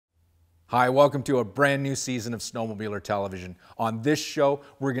Hi, welcome to a brand new season of Snowmobiler television. On this show,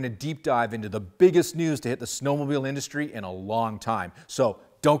 we're going to deep dive into the biggest news to hit the snowmobile industry in a long time. So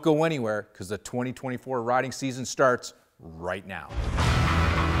don't go anywhere because the 2024 riding season starts right now.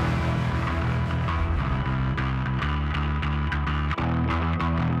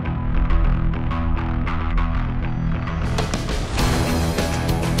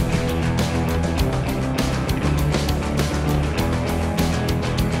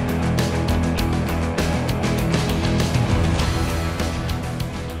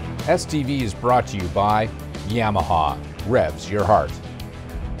 STV is brought to you by Yamaha, revs your heart.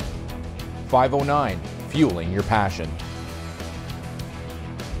 509, fueling your passion.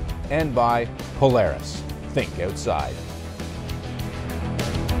 And by Polaris, think outside.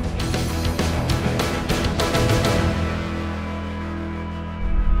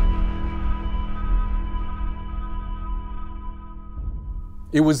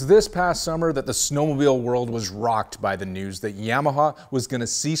 It was this past summer that the snowmobile world was rocked by the news that Yamaha was going to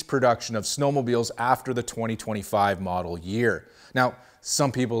cease production of snowmobiles after the 2025 model year. Now,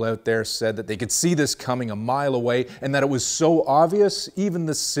 some people out there said that they could see this coming a mile away and that it was so obvious even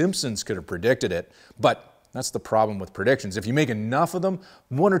the Simpsons could have predicted it. But that's the problem with predictions. If you make enough of them,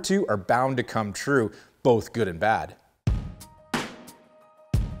 one or two are bound to come true, both good and bad.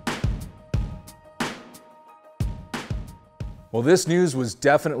 Well, this news was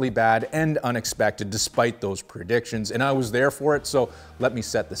definitely bad and unexpected despite those predictions, and I was there for it, so let me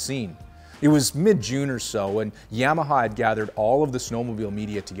set the scene. It was mid-June or so, and Yamaha had gathered all of the snowmobile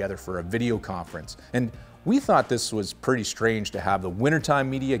media together for a video conference. And we thought this was pretty strange to have the wintertime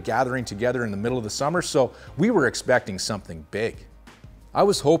media gathering together in the middle of the summer, so we were expecting something big. I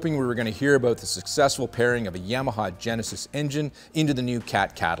was hoping we were going to hear about the successful pairing of a Yamaha Genesis engine into the new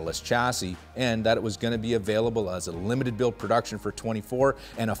Cat Catalyst chassis, and that it was going to be available as a limited build production for 24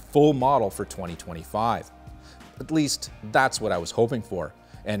 and a full model for 2025. At least that's what I was hoping for,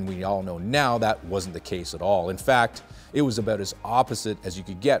 and we all know now that wasn't the case at all. In fact, it was about as opposite as you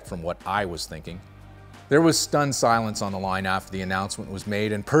could get from what I was thinking. There was stunned silence on the line after the announcement was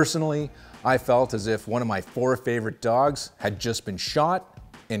made, and personally, I felt as if one of my 4 favorite dogs had just been shot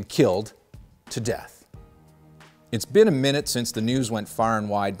and killed to death. It's been a minute since the news went far and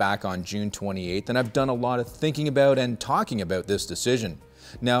wide back on June 28th, and I've done a lot of thinking about and talking about this decision.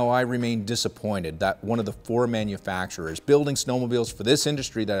 Now, I remain disappointed that one of the 4 manufacturers building snowmobiles for this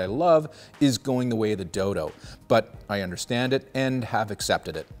industry that I love is going the way of the dodo, but I understand it and have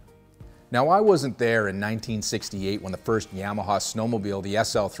accepted it. Now, I wasn't there in 1968 when the first Yamaha snowmobile, the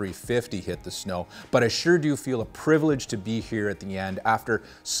SL350, hit the snow, but I sure do feel a privilege to be here at the end after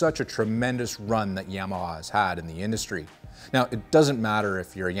such a tremendous run that Yamaha has had in the industry. Now, it doesn't matter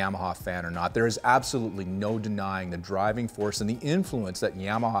if you're a Yamaha fan or not, there is absolutely no denying the driving force and the influence that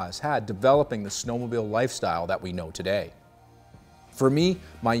Yamaha has had developing the snowmobile lifestyle that we know today. For me,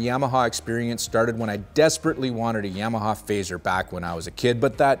 my Yamaha experience started when I desperately wanted a Yamaha Phaser back when I was a kid,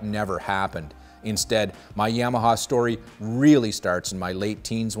 but that never happened. Instead, my Yamaha story really starts in my late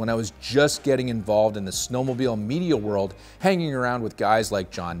teens when I was just getting involved in the snowmobile media world, hanging around with guys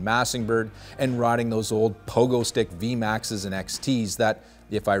like John Massingbird and riding those old pogo stick VMAXs and XTs that,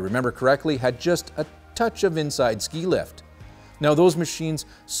 if I remember correctly, had just a touch of inside ski lift. Now, those machines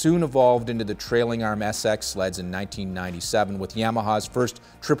soon evolved into the trailing arm SX sleds in 1997 with Yamaha's first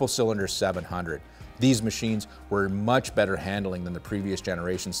triple-cylinder 700. These machines were much better handling than the previous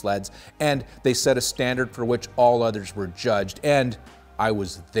generation sleds, and they set a standard for which all others were judged, and I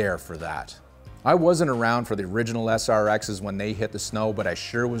was there for that. I wasn't around for the original SRXs when they hit the snow, but I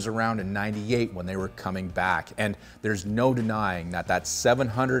sure was around in '98 when they were coming back, and there's no denying that that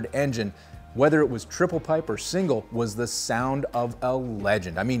 700 engine, whether it was triple pipe or single, was the sound of a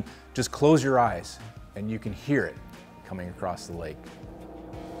legend. I mean, just close your eyes and you can hear it coming across the lake.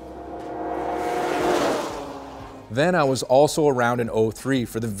 Then I was also around in '03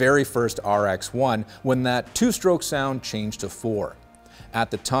 for the very first RX-1 when that 2-stroke sound changed to 4.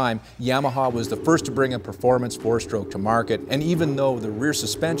 At the time, Yamaha was the first to bring a performance 4-stroke to market, and even though the rear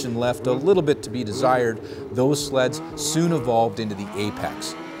suspension left a little bit to be desired, those sleds soon evolved into the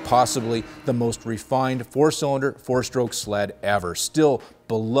Apex. Possibly the most refined 4-cylinder, 4-stroke sled ever, still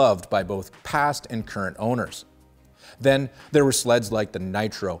beloved by both past and current owners. Then there were sleds like the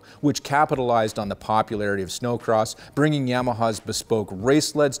Nitro, which capitalized on the popularity of snowcross, bringing Yamaha's bespoke race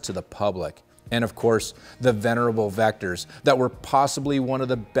sleds to the public. And of course, the venerable Vectors that were possibly one of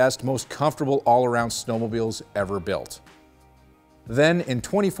the best, most comfortable all-around snowmobiles ever built. Then in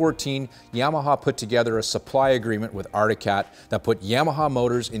 2014, Yamaha put together a supply agreement with Arctic that put Yamaha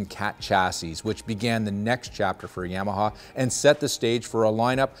motors in Cat chassis, which began the next chapter for Yamaha and set the stage for a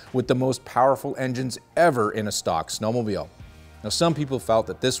lineup with the most powerful engines ever in a stock snowmobile. Now, some people felt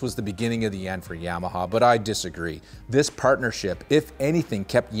that this was the beginning of the end for Yamaha, but I disagree. This partnership, if anything,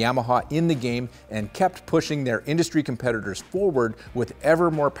 kept Yamaha in the game and kept pushing their industry competitors forward with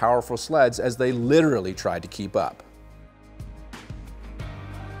ever more powerful sleds as they literally tried to keep up.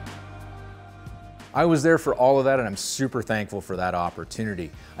 I was there for all of that, and I'm super thankful for that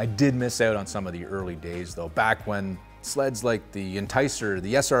opportunity. I did miss out on some of the early days though, back when sleds like the Enticer,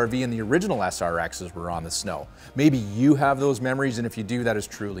 the SRV, and the original SRXs were on the snow. Maybe you have those memories, and if you do, that is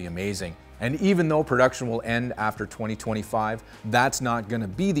truly amazing. And even though production will end after 2025, that's not gonna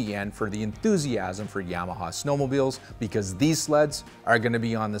be the end for the enthusiasm for Yamaha snowmobiles, because these sleds are gonna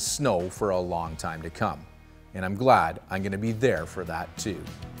be on the snow for a long time to come. And I'm glad I'm gonna be there for that too.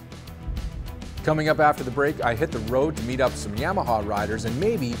 Coming up after the break, I hit the road to meet up some Yamaha riders and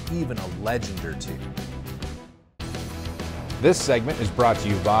maybe even a legend or two. This segment is brought to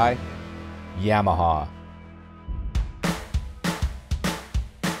you by Yamaha.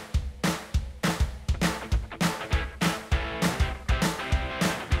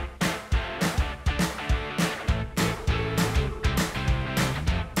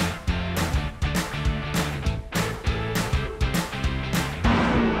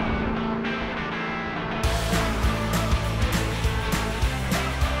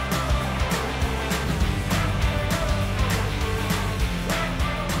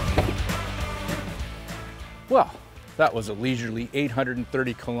 Well, that was a leisurely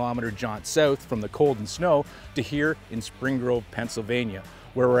 830-kilometer jaunt south from the cold and snow to here in Spring Grove, Pennsylvania,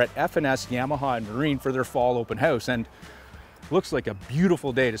 where we're at F&S Yamaha and Marine for their fall open house, and looks like a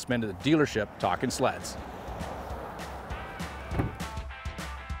beautiful day to spend at the dealership talking sleds.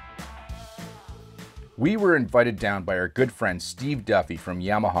 We were invited down by our good friend Steve Duffy from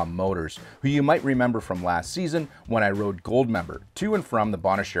Yamaha Motors, who you might remember from last season when I rode Goldmember to and from the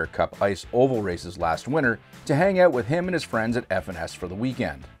Bonnechere Cup Ice Oval races last winter to hang out with him and his friends at F&S for the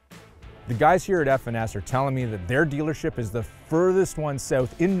weekend. The guys here at F&S are telling me that their dealership is the furthest one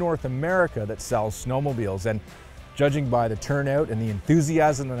south in North America that sells snowmobiles, and judging by the turnout and the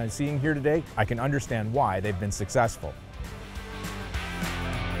enthusiasm that I'm seeing here today, I can understand why they've been successful.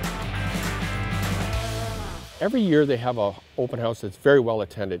 Every year they have an open house that's very well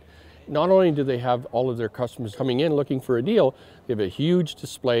attended. Not only do they have all of their customers coming in looking for a deal, they have a huge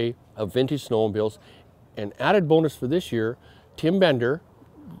display of vintage snowmobiles. And added bonus for this year, Tim Bender,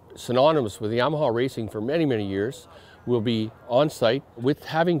 synonymous with Yamaha racing for many, many years, will be on site. With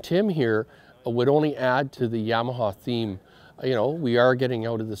having Tim here would only add to the Yamaha theme. You know, we are getting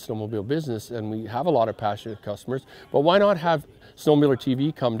out of the snowmobile business and we have a lot of passionate customers, but why not have Snowmobiler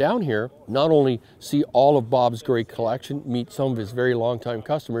TV come down here, not only see all of Bob's great collection, meet some of his very long-time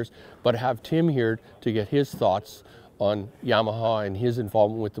customers, but have Tim here to get his thoughts on Yamaha and his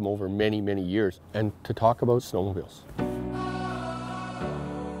involvement with them over many, many years, and to talk about snowmobiles.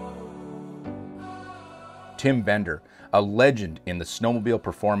 Tim Bender, a legend in the snowmobile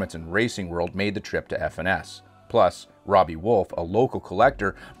performance and racing world, made the trip to F&S. Plus, Robbie Wolf, a local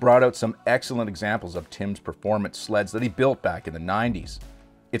collector, brought out some excellent examples of Tim's performance sleds that he built back in the 90s.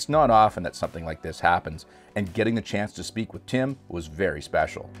 It's not often that something like this happens, and getting the chance to speak with Tim was very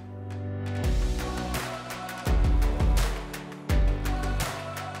special.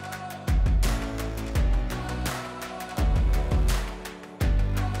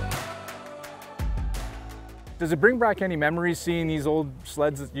 Does it bring back any memories seeing these old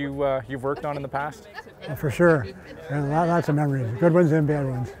sleds that you've worked on in the past? For sure. Lots of memories, good ones and bad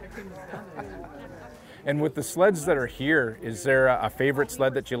ones. And with the sleds that are here, is there a favorite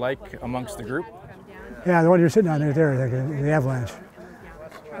sled that you like amongst the group? Yeah, the one you're sitting on right there, the Avalanche.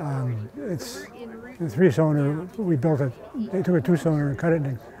 It's a three-cylinder. We built it. They took a two-cylinder and cut it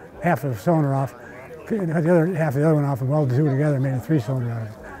in half of the cylinder off, cut the other half of the other one off, and welded the two together and made a three-cylinder out of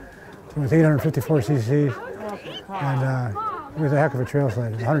it. So it's 854 cc's, and it was a heck of a trail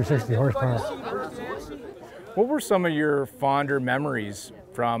sled, 160 horsepower. What were some of your fonder memories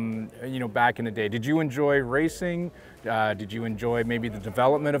from, back in the day? Did you enjoy racing? Did you enjoy maybe the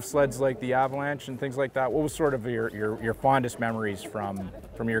development of sleds like the Avalanche and things like that? What was sort of your fondest memories from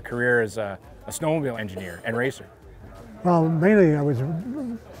your career as a snowmobile engineer and racer? Well, mainly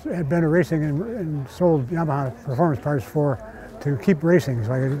I had been racing and sold Yamaha performance parts to keep racing,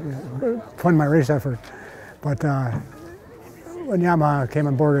 so I could fund my race effort. But when Yamaha came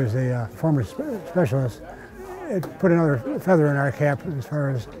on board as a performance specialist, it put another feather in our cap as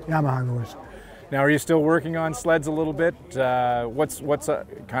far as Yamaha goes. Now, are you still working on sleds a little bit? What's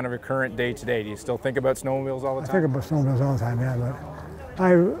kind of a current day today? Do you still think about snowmobiles all the time? I think about snowmobiles all the time, yeah,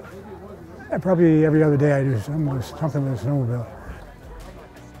 but I probably every other day I do something with a snowmobile.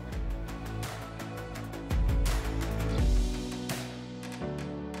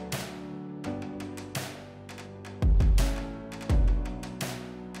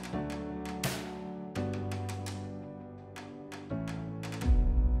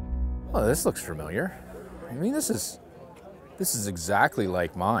 Oh, this looks familiar. I mean, this is exactly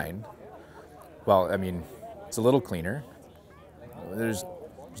like mine. Well, I mean, it's a little cleaner. There's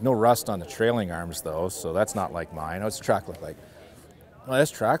no rust on the trailing arms though, so that's not like mine. What's the track look like? Well, this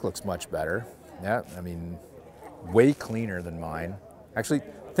track looks much better. Yeah, I mean, way cleaner than mine. Actually,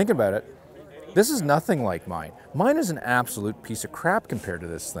 thinking about it, this is nothing like mine. Mine is an absolute piece of crap compared to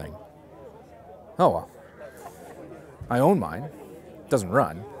this thing. Oh well. I own mine. It doesn't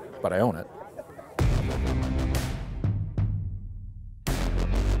run, but I own it.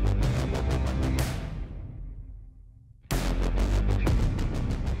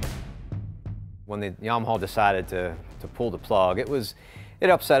 When the Yamaha decided to pull the plug, it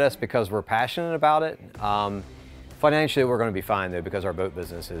upset us because we're passionate about it. Financially, we're going to be fine though because our boat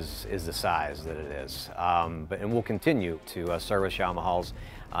business is the size that it is. And we'll continue to service Yamahas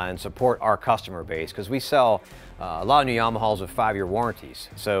and support our customer base because we sell a lot of new Yamahas with 5-year warranties.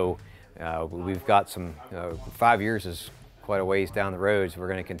 So we've got some 5 years is quite a ways down the road. So we're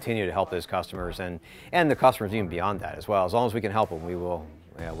going to continue to help those customers and the customers even beyond that as well. As long as we can help them, we will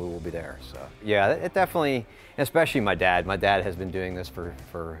be there. So yeah, it definitely, especially my dad. My dad has been doing this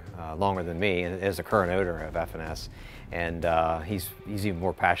for longer than me, and is the current owner of F&S, and he's even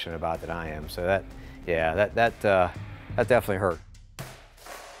more passionate about it than I am. So that definitely hurt.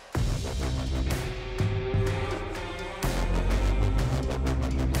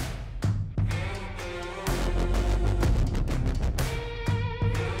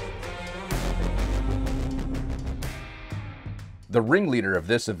 The ringleader of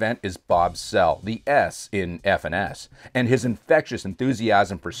this event is Bob Sell, the S in F&S, and his infectious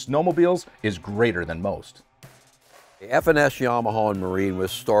enthusiasm for snowmobiles is greater than most. F&S Yamaha and Marine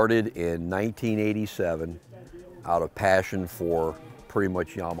was started in 1987 out of passion for pretty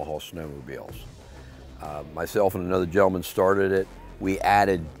much Yamaha snowmobiles. Myself and another gentleman started it. We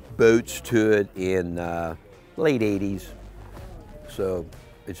added boats to it in late 80s, so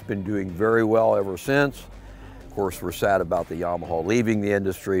it's been doing very well ever since. Of course, we're sad about the Yamaha leaving the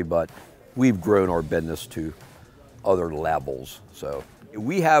industry, but we've grown our business to other levels. So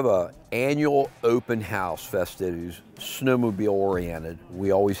we have an annual open house festivities, snowmobile oriented.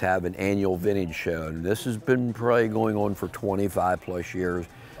 We always have an annual vintage show, and this has been probably going on for 25 plus years.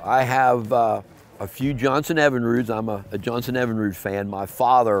 I have a few Johnson Evinrudes. I'm a Johnson Evinrude fan. My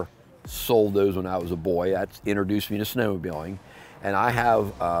father sold those when I was a boy. That introduced me to snowmobiling. And I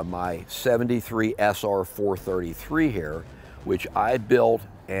have my 73 SR 433 here, which I built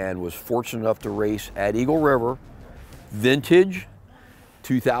and was fortunate enough to race at Eagle River, vintage,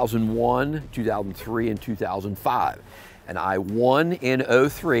 2001, 2003, and 2005. And I won in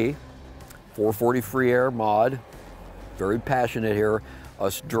 03, 440 free air mod, very passionate here.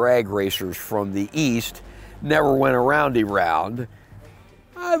 Us drag racers from the East never went a roundy round.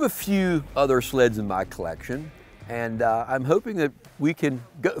 I have a few other sleds in my collection. And I'm hoping that we can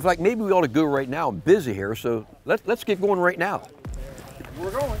go, like maybe we ought to go right now. I'm busy here, so let's get going right now.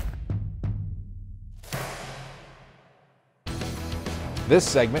 We're going. This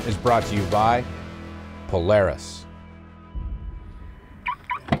segment is brought to you by Polaris.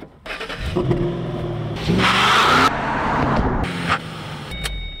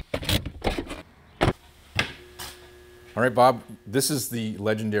 All right, Bob, this is the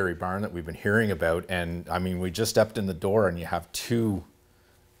legendary barn that we've been hearing about, and I mean, we just stepped in the door and you have two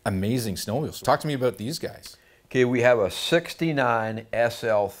amazing snowmobiles. Talk to me about these guys. Okay, we have a 69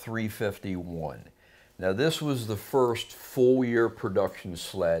 SL 351. Now this was the first full year production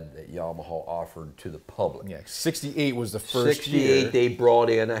sled that Yamaha offered to the public. Yeah, 68 was the first 68 year. they brought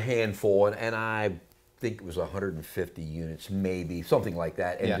in a handful, and I think it was 150 units, maybe, something like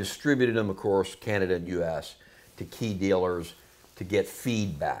that, and distributed them across Canada and US to key dealers to get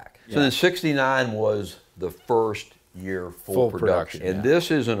feedback. So the 69 was the first year full production. And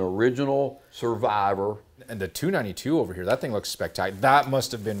this is an original Survivor. And the 292 over here, that thing looks spectacular. That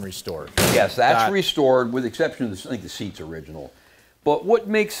must have been restored. Yes, that's restored with the exception of I think the seat's original. But what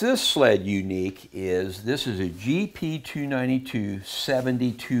makes this sled unique is this is a GP 292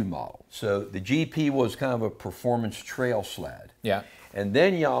 72 model. So the GP was kind of a performance trail sled. Yeah. And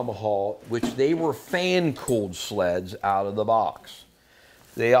then Yamaha, which they were fan-cooled sleds out of the box.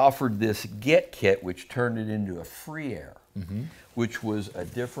 they offered this Get Kit, which turned it into a free air, which was a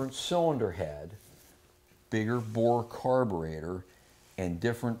different cylinder head, bigger bore carburetor, and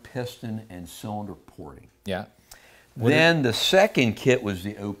different piston and cylinder porting. Yeah. Then the second kit was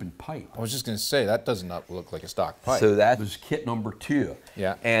the open pipe. I was just going to say, that does not look like a stock pipe. So that was kit number 2.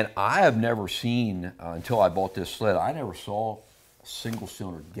 Yeah. And I have never seen, until I bought this sled, I never saw single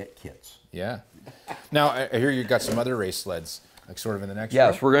cylinder Get Kits. Yeah. Now, I hear you got some other race sleds, like sort of in the next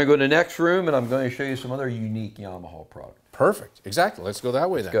room. Yes, we're going to go to the next room, and I'm going to show you some other unique Yamaha product. Perfect. Exactly. Let's go that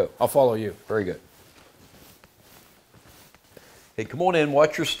way then. Go. I'll follow you. Very good. Hey, come on in,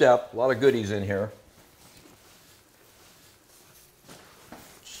 watch your step. A lot of goodies in here.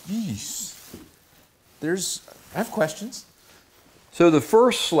 Jeez. I have questions. So the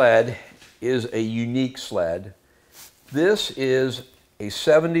first sled is a unique sled. This is a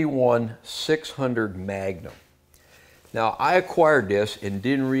 71 600 Magnum. Now, I acquired this and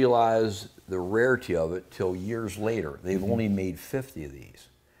didn't realize the rarity of it till years later. They've only made 50 of these.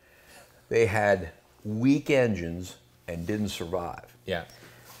 They had weak engines and didn't survive. Yeah.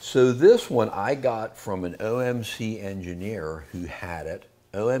 So this one I got from an OMC engineer who had it.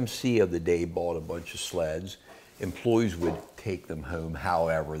 OMC of the day bought a bunch of sleds. Employees would take them home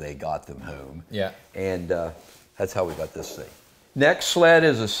however they got them home. Yeah. And that's how we got this thing. Next sled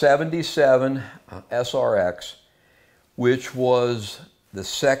is a 77 SRX, which was the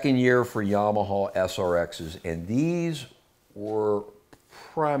second year for Yamaha SRXs. And these were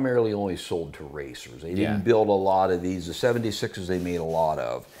primarily only sold to racers. They didn't build a lot of these. The 76s they made a lot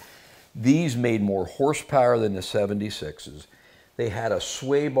of. These made more horsepower than the 76s. They had a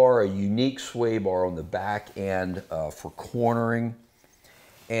sway bar, a unique sway bar on the back end for cornering.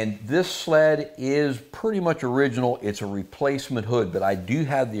 And this sled is pretty much original. It's a replacement hood, but I do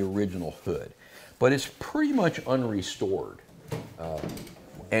have the original hood. But it's pretty much unrestored.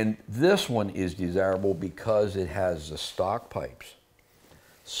 And this one is desirable because it has the stock pipes,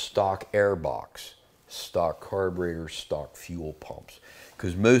 stock air box, stock carburetor, stock fuel pumps.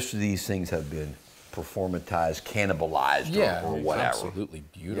 Because most of these things have been performatized, cannibalized, or whatever. Absolutely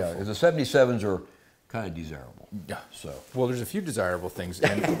beautiful. Yeah, because the 77s are kind of desirable. Yeah. So. Well, there's a few desirable things,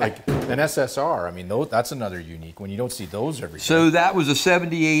 and like an SSR. I mean, that's another unique one. You don't see those every day. So that was a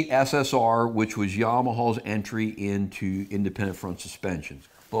 78 SSR, which was Yamaha's entry into independent front suspensions.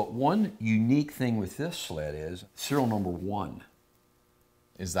 But one unique thing with this sled is serial number 1.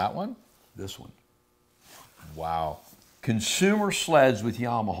 Is that one? This one. Wow. Consumer sleds with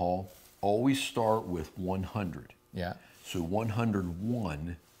Yamaha always start with 100. Yeah. So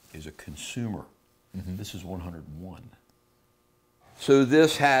 101 is a consumer. This is 101. So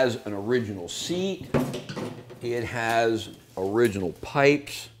this has an original seat. It has original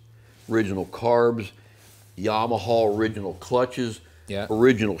pipes, original carbs, Yamaha original clutches,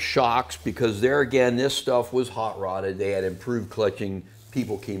 original shocks, because there again, this stuff was hot rodded. They had improved clutching.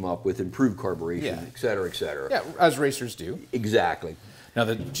 People came up with improved carburation, et cetera, et cetera. Yeah, as racers do. Exactly. Now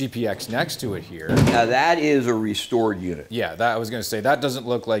the GPX next to it here. Now that is a restored unit. Yeah, I was going to say, that doesn't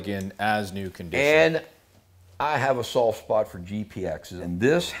look like in as new condition. And I have a soft spot for GPXs, and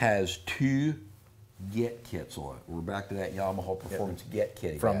this has 2 Get Kits on it. We're back to that Yamaha Performance Get Kit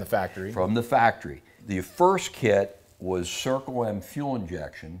again. From the factory. From the factory. The first kit was Circle M fuel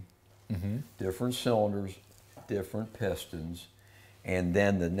injection, different cylinders, different pistons, and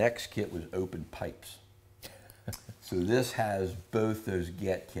then the next kit was open pipes. So this has both those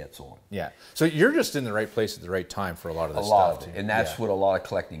Get Kits on. Yeah. So you're just in the right place at the right time for a lot of this stuff. A lot stuff. of it. And that's what a lot of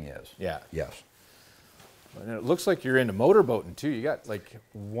collecting is. Yeah. Yes. And it looks like you're into motorboating too. You got like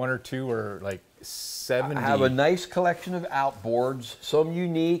 1 or 2 or like 70. I have a nice collection of outboards, some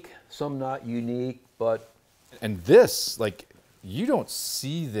unique, some not unique, but... And this, like, you don't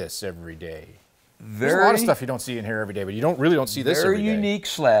see this every day. There's a lot of stuff you don't see in here every day, but you really don't see this every day. Very unique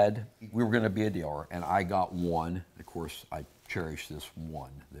sled. We were going to be a dealer, and I got one. Of course, I cherish this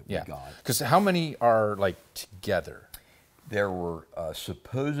one that we got. Because how many are, like, together? There were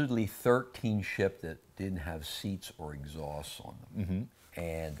supposedly 13 shipped that didn't have seats or exhausts on them.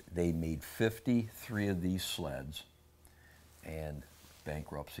 And they made 53 of these sleds, and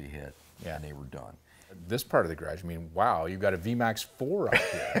bankruptcy hit, and they were done. This part of the garage, I mean, wow, you've got a VMAX 4 up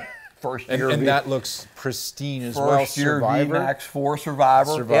here. First year, and that looks pristine as well. First year VMAX 4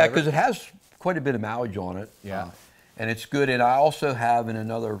 Survivor. Yeah, because it has quite a bit of mileage on it. Yeah. And it's good. And I also have in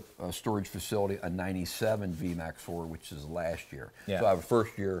another storage facility a 97 VMAX 4, which is last year. Yeah. So I have a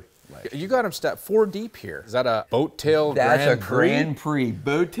first year. You got them step 4 deep here. Is that a boat tail That's Grand a Prix? Grand Prix.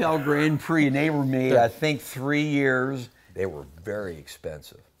 Boat tail Grand Prix. And they were made, I think, 3 years. They were very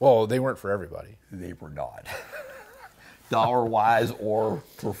expensive. Well, they weren't for everybody. They were not. dollar-wise or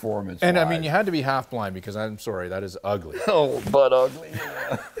performance-wise. And I mean, you had to be half blind because I'm sorry, that is ugly. Oh, but ugly.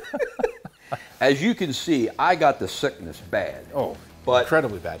 As you can see, I got the sickness bad. Oh,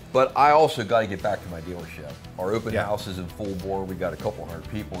 incredibly bad. But I also got to get back to my dealership. Our open Yeah. house is in full bore. We got a couple hundred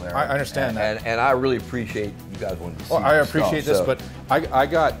people there. I understand that. And I really appreciate you guys wanting to see Well, I this appreciate stuff, this, so- but I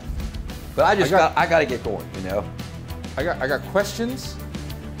got I got to get going, you know. I got questions.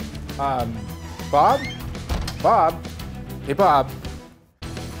 Bob, hey Bob.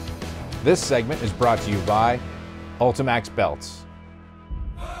 This segment is brought to you by Ultimax Belts.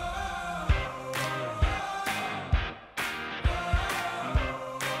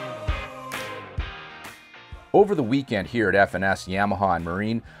 Over the weekend here at FNS, Yamaha and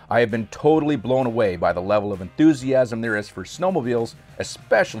Marine, I have been totally blown away by the level of enthusiasm there is for snowmobiles,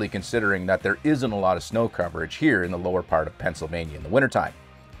 especially considering that there isn't a lot of snow coverage here in the lower part of Pennsylvania in the wintertime.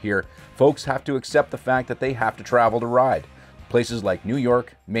 Here, folks have to accept the fact that they have to travel to ride. Places like New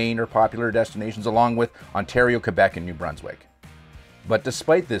York, Maine are popular destinations, along with Ontario, Quebec, and New Brunswick. But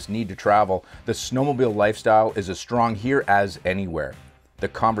despite this need to travel, the snowmobile lifestyle is as strong here as anywhere. The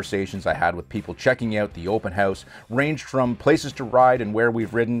conversations I had with people checking out the open house ranged from places to ride and where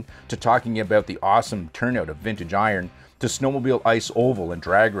we've ridden, to talking about the awesome turnout of vintage iron, to snowmobile ice oval and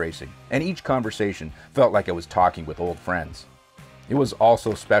drag racing, and each conversation felt like I was talking with old friends. It was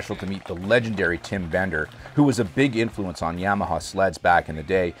also special to meet the legendary Tim Bender, who was a big influence on Yamaha sleds back in the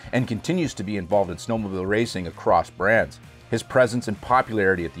day and continues to be involved in snowmobile racing across brands. His presence and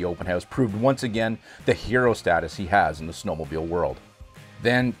popularity at the open house proved once again the hero status he has in the snowmobile world.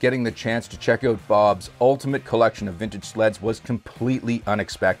 Then, getting the chance to check out Bob's ultimate collection of vintage sleds was completely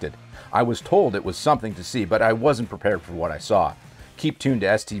unexpected. I was told it was something to see, but I wasn't prepared for what I saw. Keep tuned to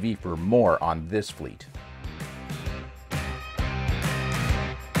STV for more on this fleet.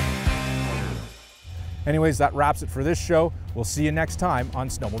 Anyways, that wraps it for this show. We'll see you next time on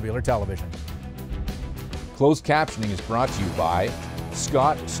Snowmobiler Television. Closed captioning is brought to you by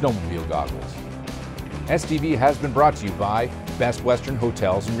Scott Snowmobile Goggles. STV has been brought to you by Best Western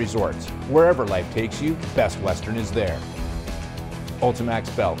Hotels and Resorts. Wherever life takes you, Best Western is there.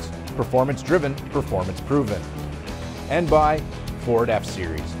 Ultimax Belts, performance driven, performance proven. And by Ford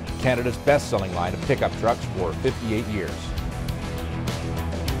F-Series, Canada's best-selling line of pickup trucks for 58 years.